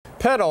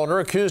Pet owner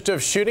accused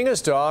of shooting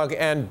his dog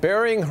and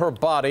burying her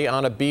body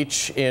on a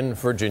beach in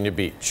Virginia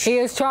Beach. He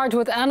is charged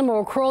with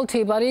animal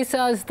cruelty, but he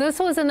says this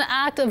was an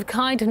act of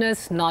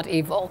kindness, not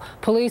evil.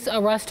 Police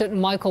arrested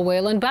Michael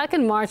Whalen back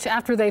in March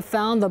after they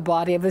found the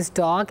body of his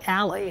dog,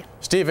 Allie.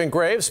 Stephen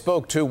Graves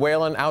spoke to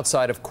Whalen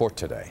outside of court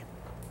today.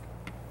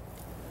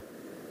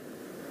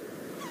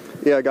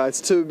 Yeah, guys,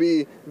 to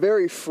be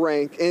very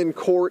frank, in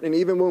court and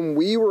even when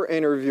we were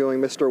interviewing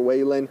Mr.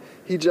 Whalen,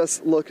 he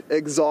just looked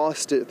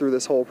exhausted through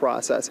this whole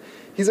process.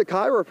 He's a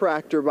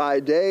chiropractor by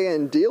day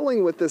and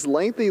dealing with this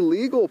lengthy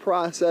legal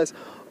process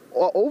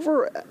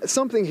over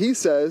something he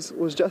says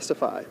was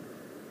justified.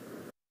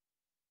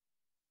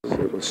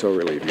 It was so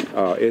relieving.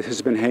 It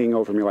has been hanging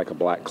over me like a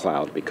black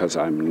cloud because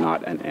I'm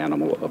not an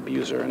animal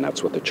abuser, and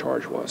that's what the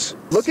charge was.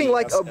 Looking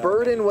like a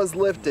burden was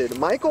lifted,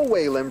 Michael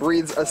Whalen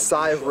breathes a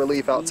sigh of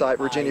relief outside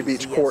Virginia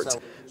Beach courts.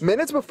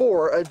 Minutes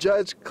before, a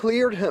judge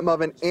cleared him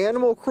of an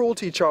animal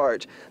cruelty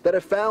charge that,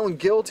 if found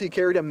guilty,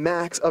 carried a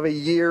max of a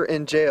year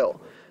in jail.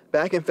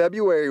 Back in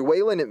February,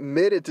 Whalen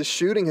admitted to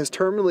shooting his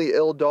terminally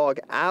ill dog,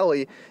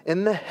 Allie,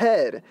 in the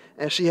head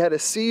as she had a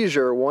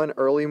seizure one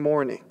early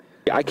morning.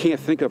 I can't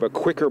think of a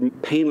quicker,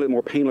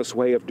 more painless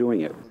way of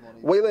doing it.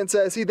 Whalen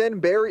says he then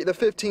buried the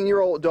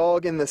 15-year-old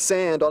dog in the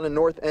sand on a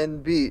North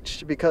End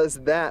beach because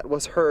that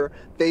was her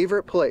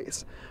favorite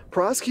place.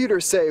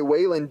 Prosecutors say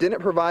Whalen didn't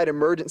provide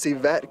emergency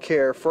vet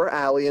care for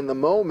Allie in the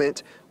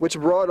moment, which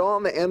brought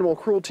on the animal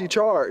cruelty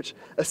charge.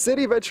 A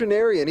city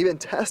veterinarian even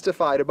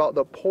testified about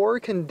the poor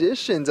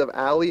conditions of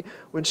Allie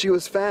when she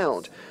was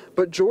found.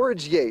 But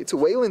George Yates,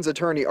 Whalen's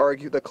attorney,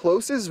 argued the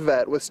closest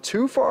vet was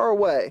too far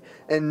away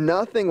and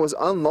nothing was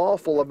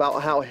unlawful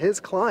about how his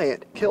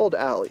client killed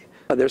Allie.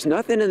 There's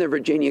nothing in the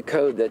Virginia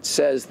Code that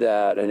says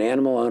that an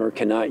animal owner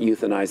cannot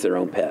euthanize their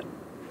own pet.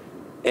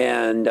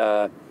 And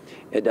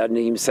it doesn't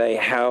even say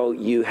how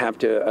you have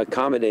to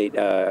accommodate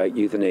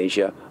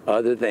euthanasia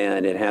other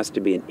than it has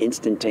to be an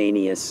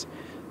instantaneous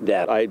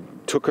death. I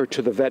took her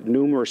to the vet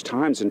numerous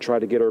times and tried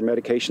to get her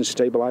medication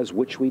stabilized,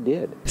 which we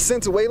did.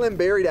 Since Whalen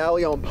buried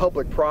Allie on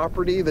public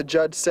property, the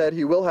judge said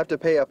he will have to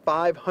pay a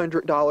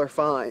 $500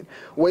 fine.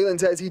 Whalen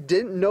says he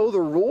didn't know the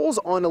rules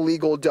on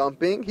illegal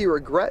dumping. He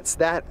regrets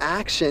that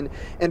action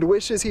and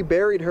wishes he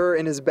buried her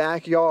in his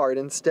backyard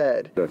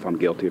instead. If I'm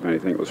guilty of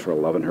anything, it was for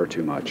loving her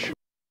too much.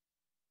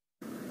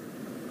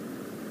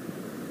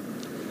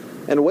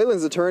 And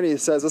Whalen's attorney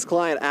says his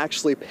client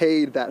actually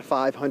paid that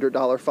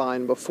 $500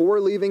 fine before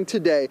leaving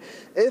today.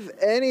 If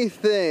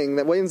anything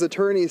that Whalen's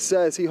attorney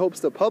says he hopes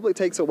the public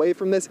takes away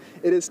from this,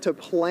 it is to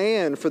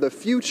plan for the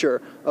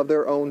future of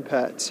their own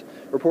pets.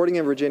 Reporting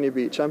in Virginia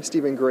Beach, I'm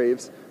Stephen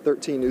Graves,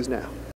 13 News Now.